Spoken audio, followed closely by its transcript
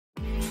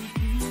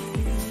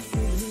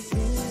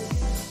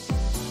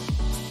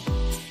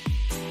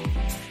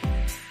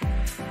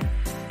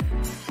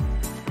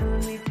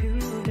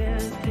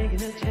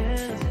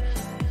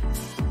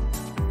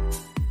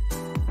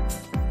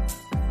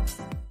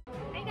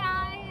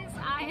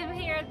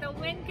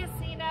Wynn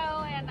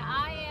Casino, and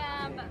I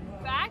am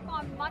back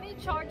on Money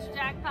Charge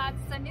Jackpots.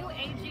 It's a new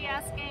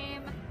AGS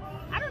game.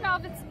 I don't know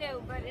if it's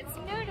new, but it's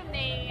new to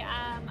me.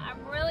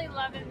 I'm really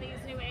loving these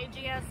new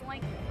AGS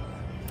links.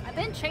 I've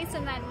been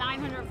chasing that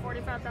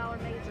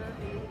 $945 major.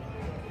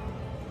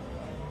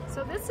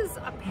 So this is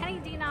a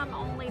penny denom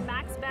only.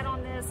 Max bet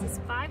on this is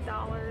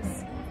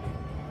 $5.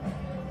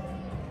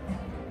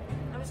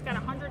 I just got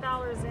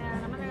 $100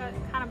 in. I'm gonna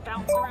kind of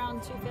bounce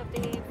around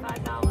 $2.50,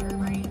 $5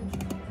 range.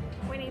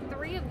 We need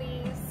 3 of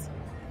these.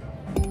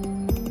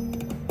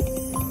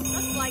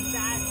 Just like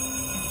that.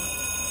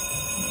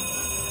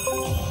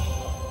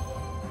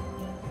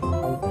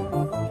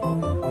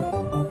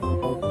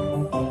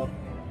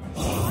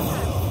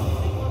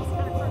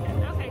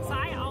 Okay, so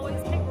I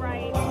always pick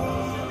right. I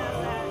know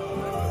that.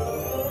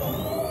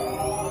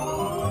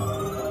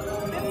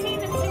 15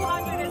 and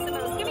 200 is the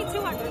most. Give me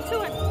 200.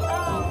 200.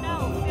 Oh no,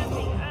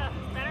 50.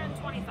 Better than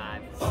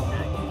 25.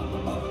 Okay.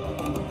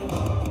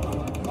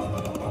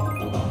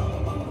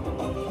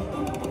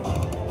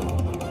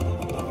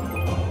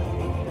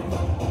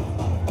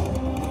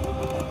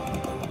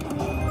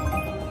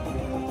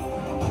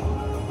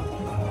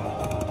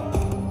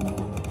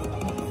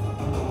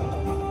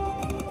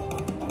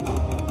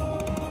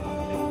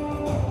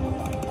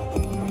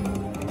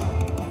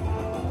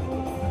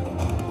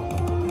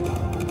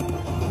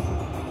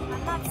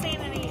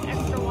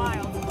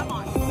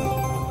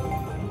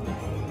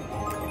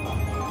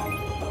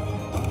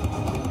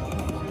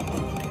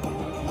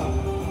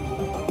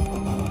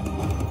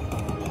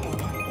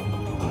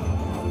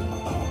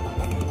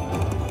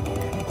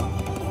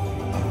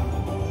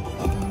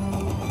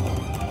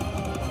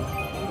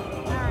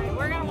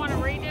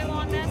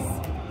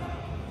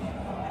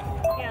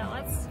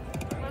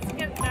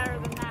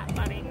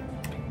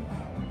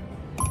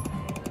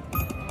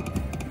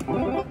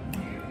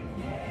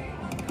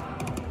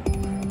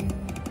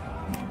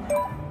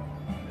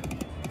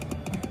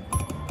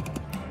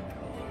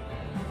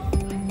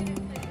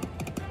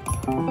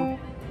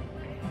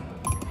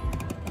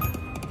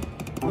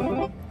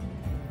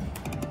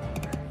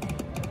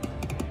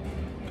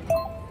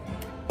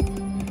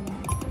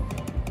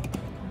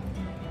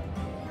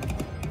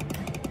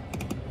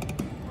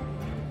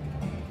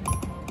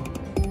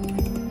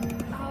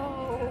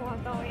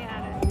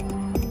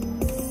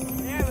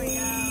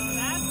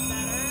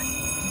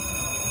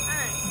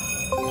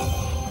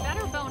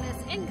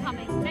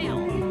 Incoming now.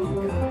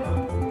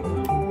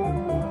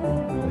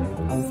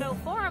 So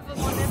 4 of them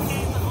on this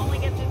game will only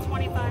get you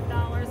 $25,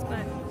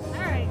 but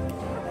alright,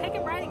 we're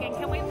picking right again.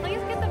 Can we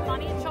please get the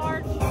money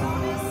charge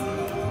bonus?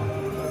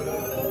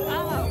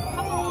 Oh,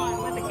 come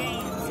on with the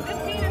games.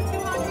 15 and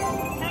 200.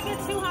 Can I get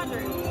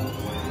 200?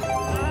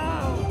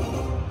 Oh,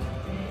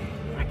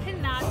 I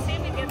cannot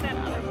seem to get that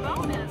other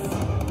bonus.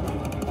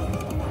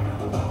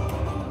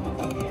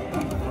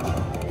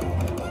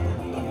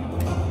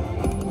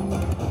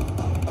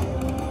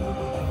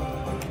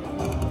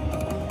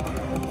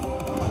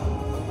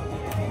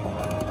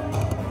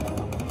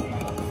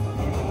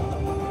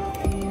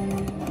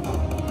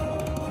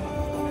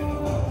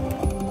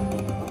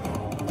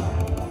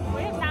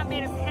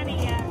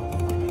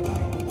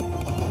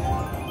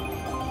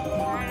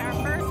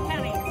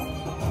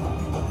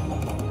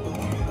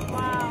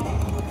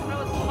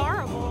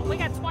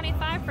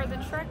 For the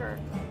trigger.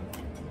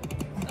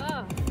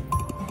 Ugh.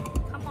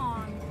 Come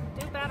on.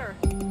 Do better.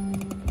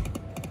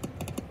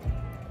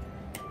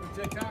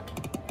 TikTok?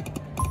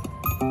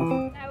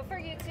 No, for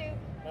YouTube.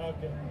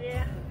 Okay.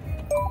 Yeah.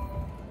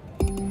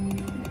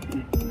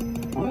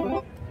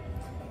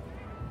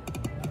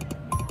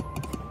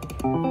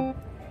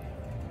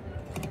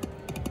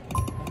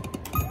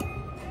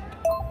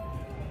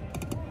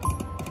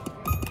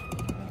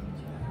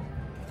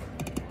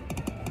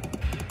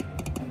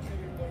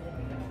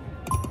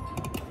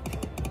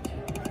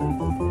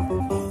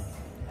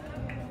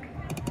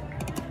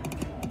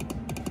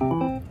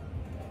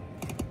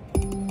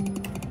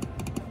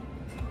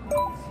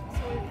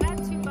 So we've had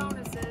 2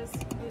 bonuses.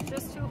 It's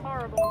just 2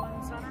 horrible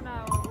ones. I don't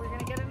know. Are we going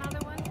to get another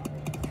one?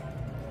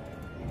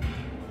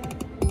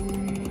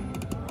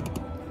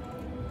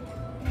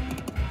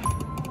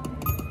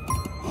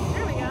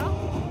 There we go.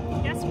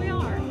 Yes, we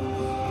are.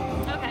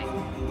 Okay.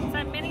 So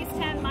that mini's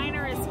 10,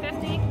 minor is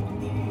 50.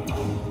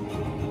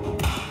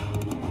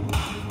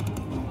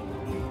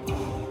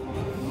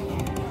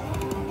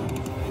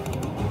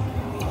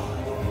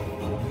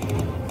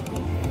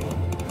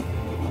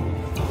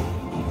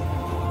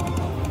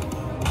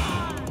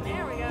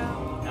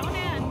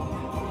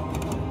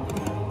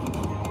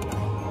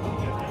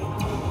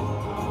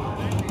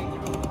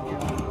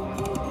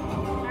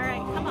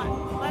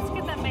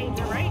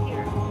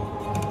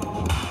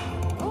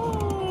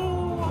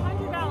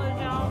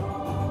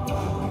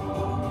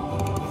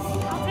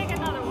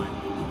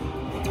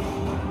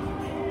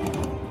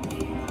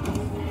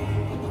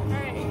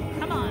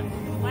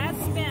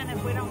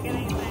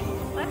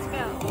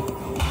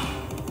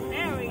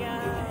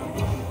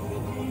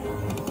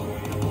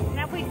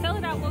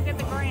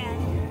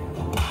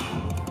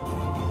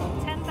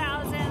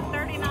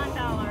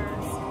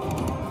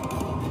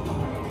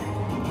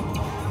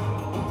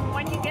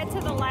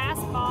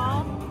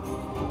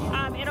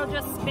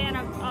 spin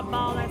a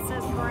ball that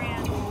says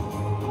brand.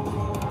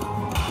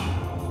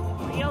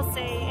 You'll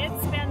see, it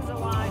spins a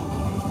lot.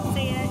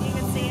 See it, you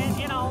can see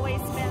it, it always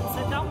spins.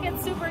 So don't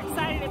get super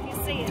excited if you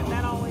see it,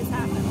 that always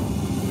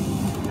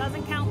happens.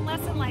 Doesn't count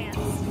unless it lands.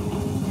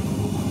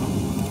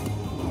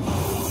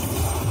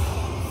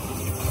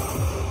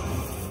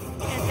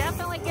 And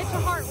definitely get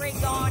your heart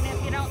rate going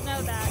if you don't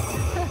know that.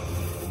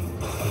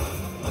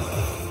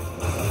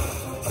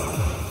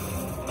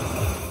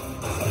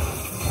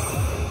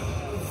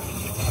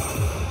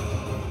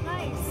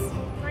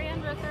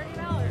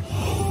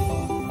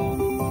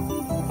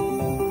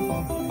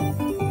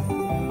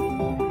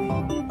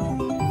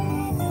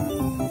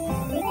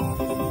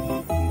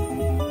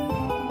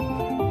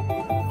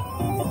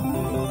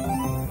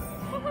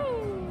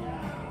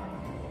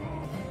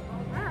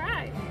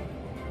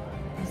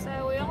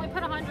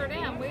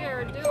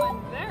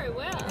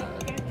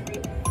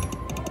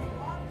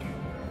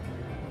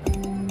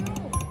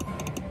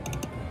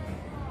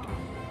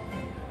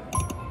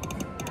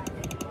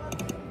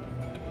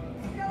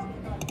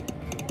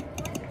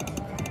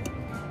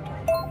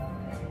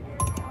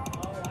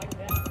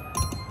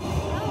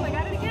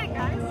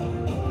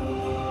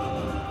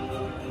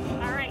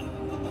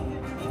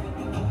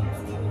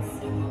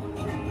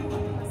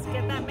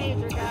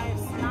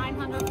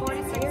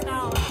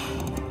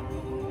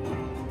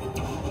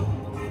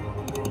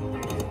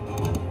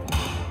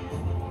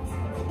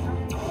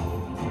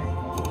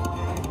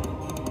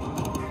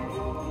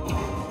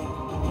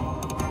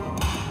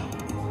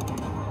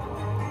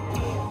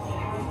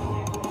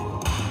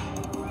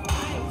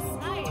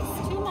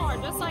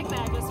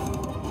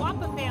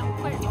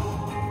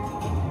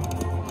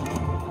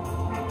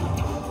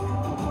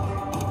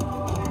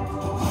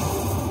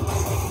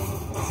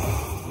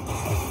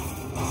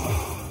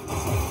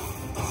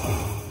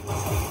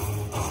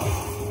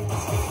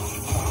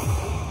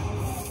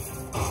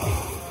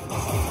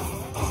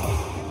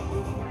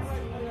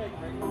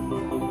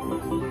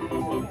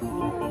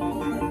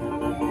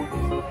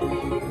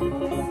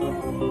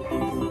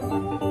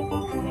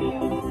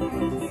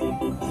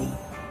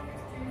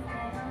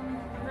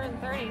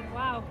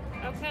 Wow,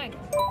 okay.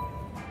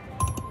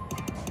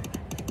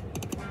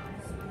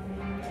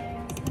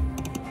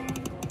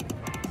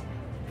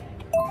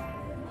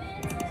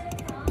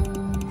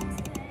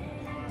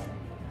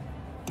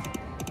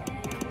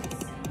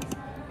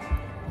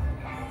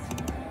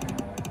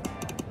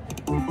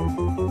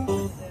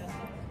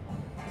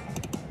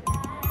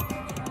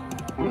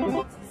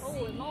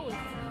 Holy moly.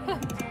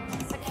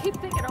 I keep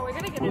thinking, are we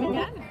going to get it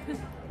again?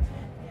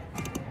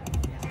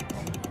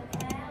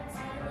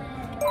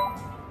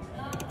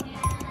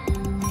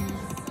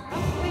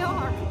 Oh, we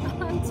are.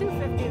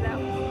 250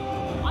 though.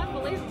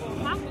 Unbelievable.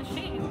 Hot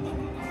machine.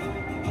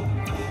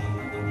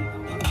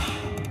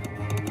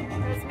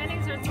 Those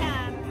minis are 10,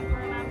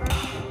 remember?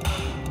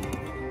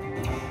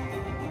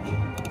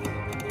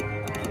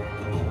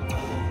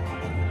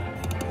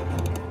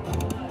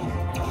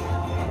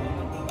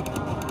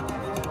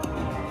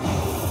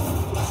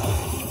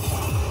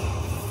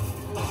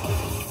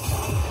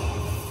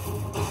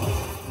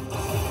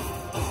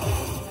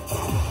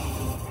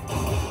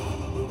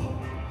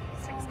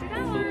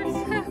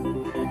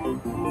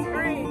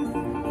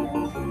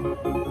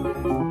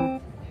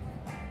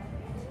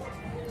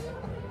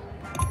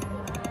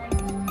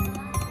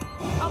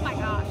 Oh my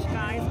gosh,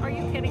 guys, are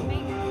you kidding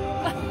me?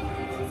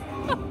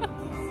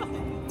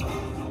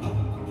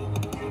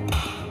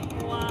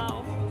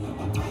 Wow.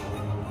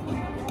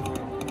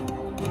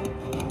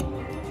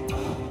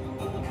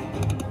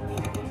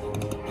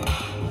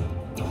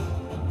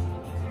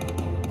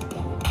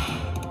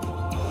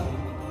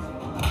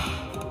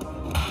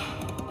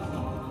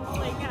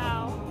 Holy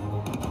cow.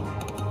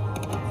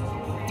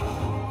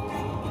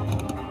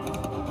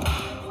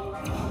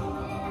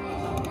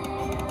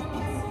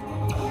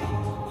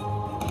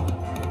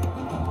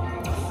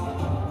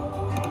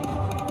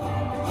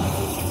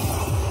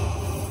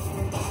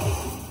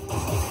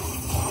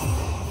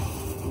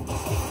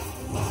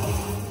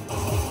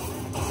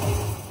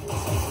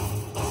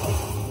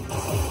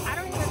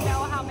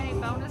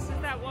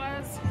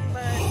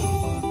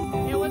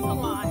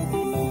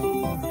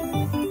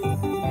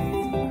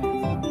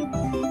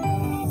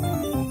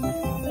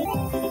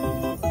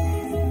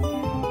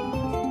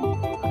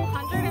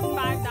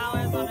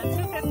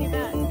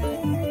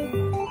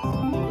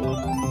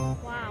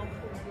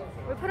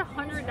 We put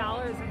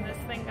 $100 in this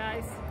thing,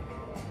 guys.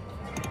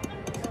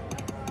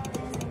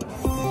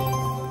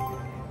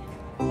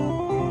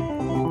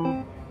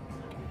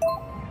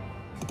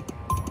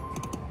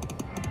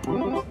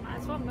 Might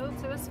as well move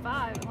to this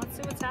 5. Let's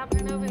see what's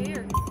happening over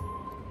here.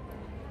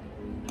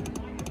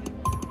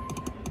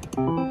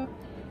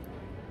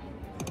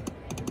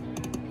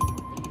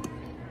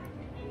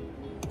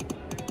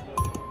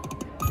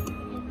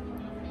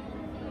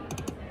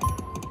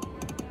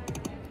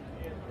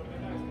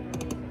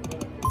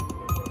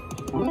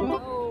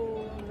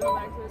 Oh, go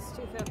back to his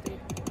 250.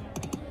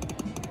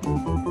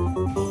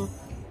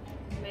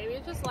 Maybe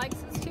it just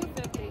likes his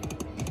 250.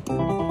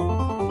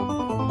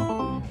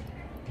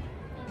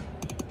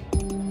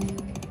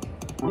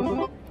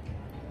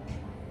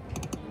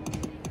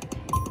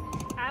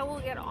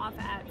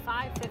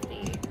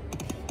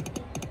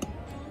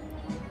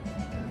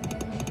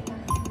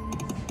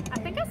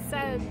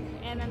 said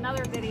in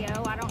another video,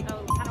 I don't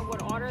know kind of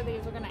what order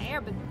these are going to air,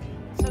 but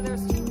so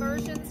there's 2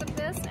 versions of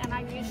this, and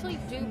I usually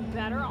do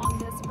better on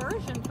this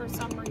version for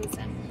some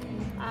reason.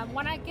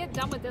 When I get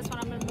done with this one,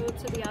 I'm going to move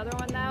to the other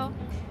one though,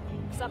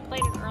 because I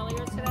played it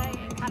earlier today,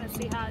 and kind of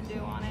see how I do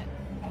on it.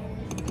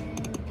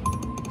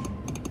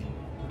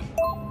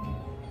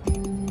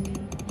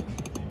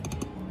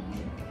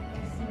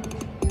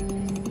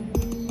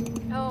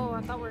 Oh,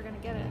 I thought we were going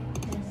to get it.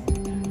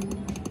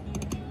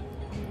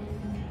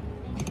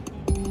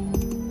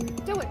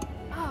 Do it!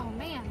 Oh,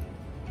 man.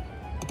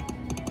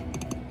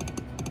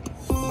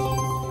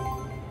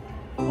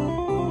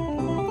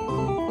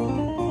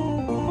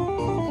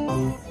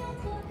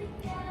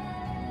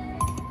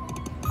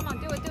 Come on,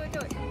 do it, do it, do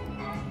it.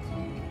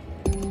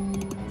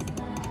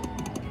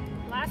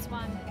 Last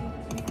one.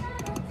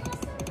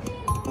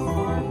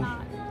 Or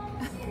not.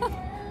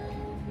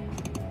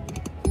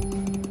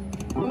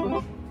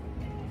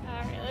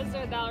 Alright, let's do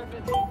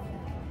 $1.50.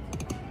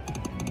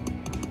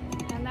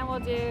 And then we'll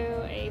do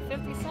a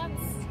 50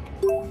 cents.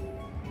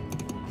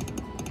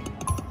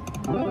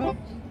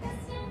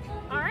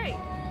 Alright,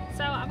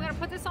 so I'm going to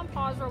put this on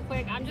pause real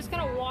quick. I'm just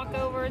going to walk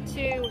over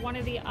to one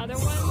of the other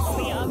ones,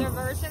 the other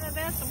version of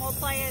this, and we'll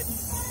play it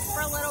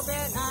for a little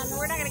bit.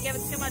 We're not going to give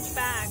it too much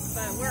back,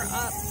 but we're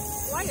up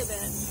quite a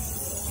bit.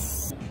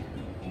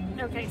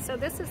 Okay, so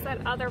this is that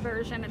other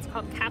version. It's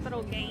called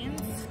Capital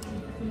Gains.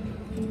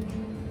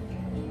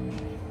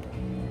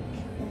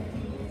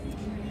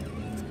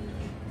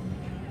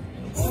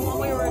 What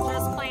we were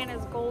just playing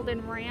is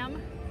Golden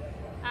Ram.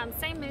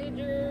 Same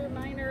major,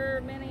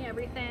 minor, mini,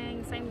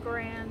 everything, same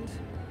grand.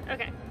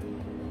 Okay,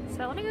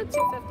 so let me go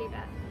 250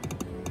 bet.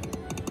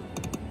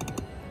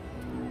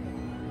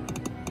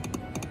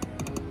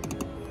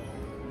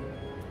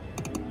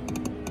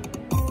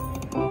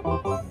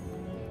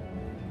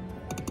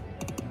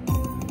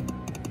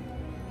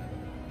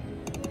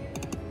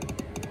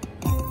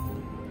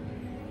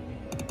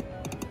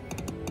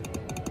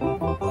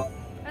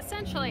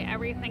 Essentially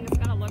everything is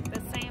going to look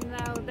the same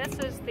though. This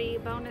is the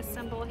bonus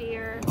symbol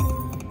here.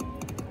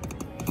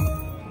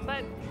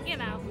 But, you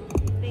know,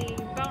 the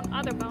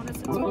other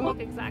bonuses will look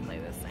exactly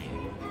the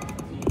same.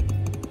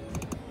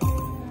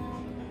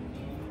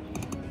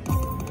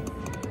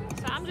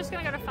 So I'm just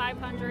going to go to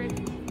 500.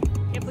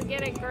 If we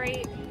get it,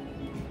 great.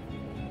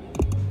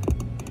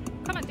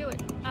 Come on, do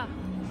it. Oh.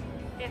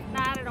 If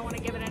not, I don't want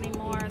to give it any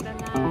more than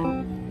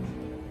that.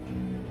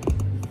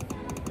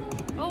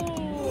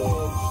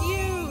 Oh,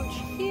 huge,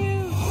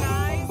 huge,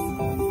 guys.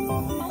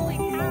 Holy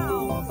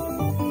cow.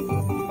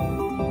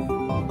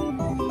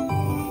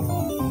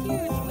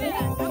 Huge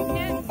win, no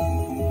kidding.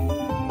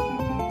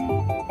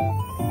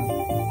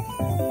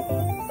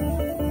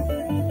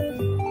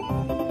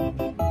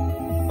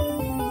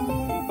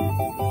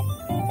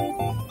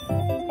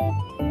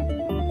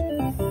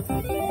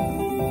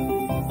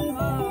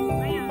 Oh,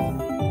 man.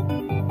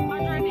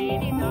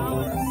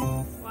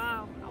 $180.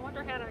 Wow. I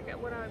wonder how I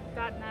would have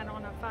gotten that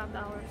on a $5.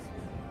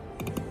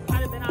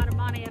 I'd have been out of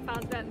money if I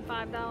was betting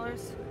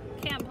 $5.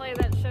 Can't play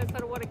that show,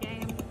 coulda, woulda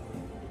game.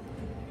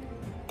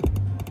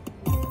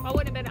 I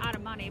wouldn't have been out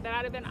of money, but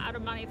I'd have been out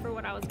of money for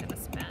what I was going to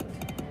spend.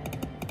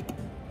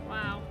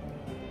 Wow.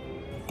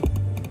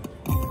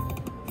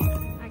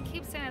 I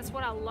keep saying it's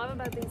what I love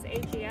about these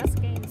AGS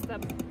games. The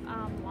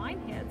line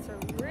hits are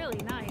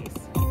really nice.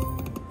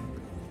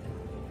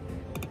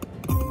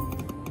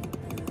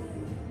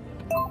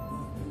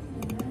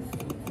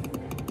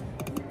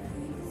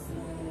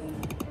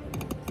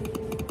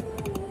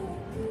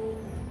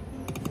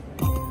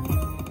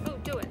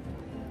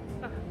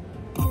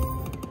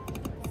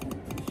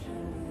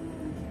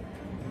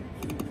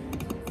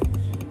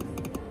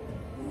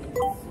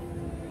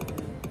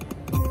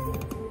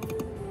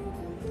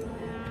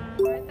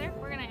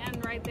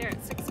 Right there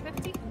at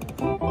 650.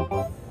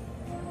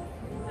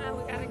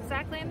 We got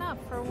exactly enough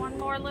for one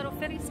more little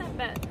 50-cent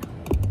bet.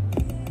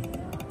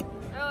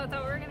 Oh, I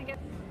thought we were gonna get.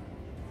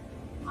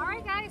 All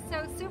right, guys.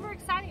 So super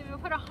exciting. We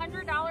put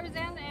 $100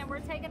 in, and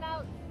we're taking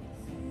out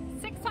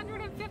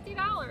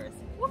 $650.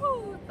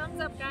 Woohoo! Thumbs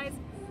up, guys.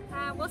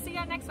 We'll see you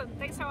on next one.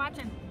 Thanks for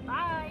watching.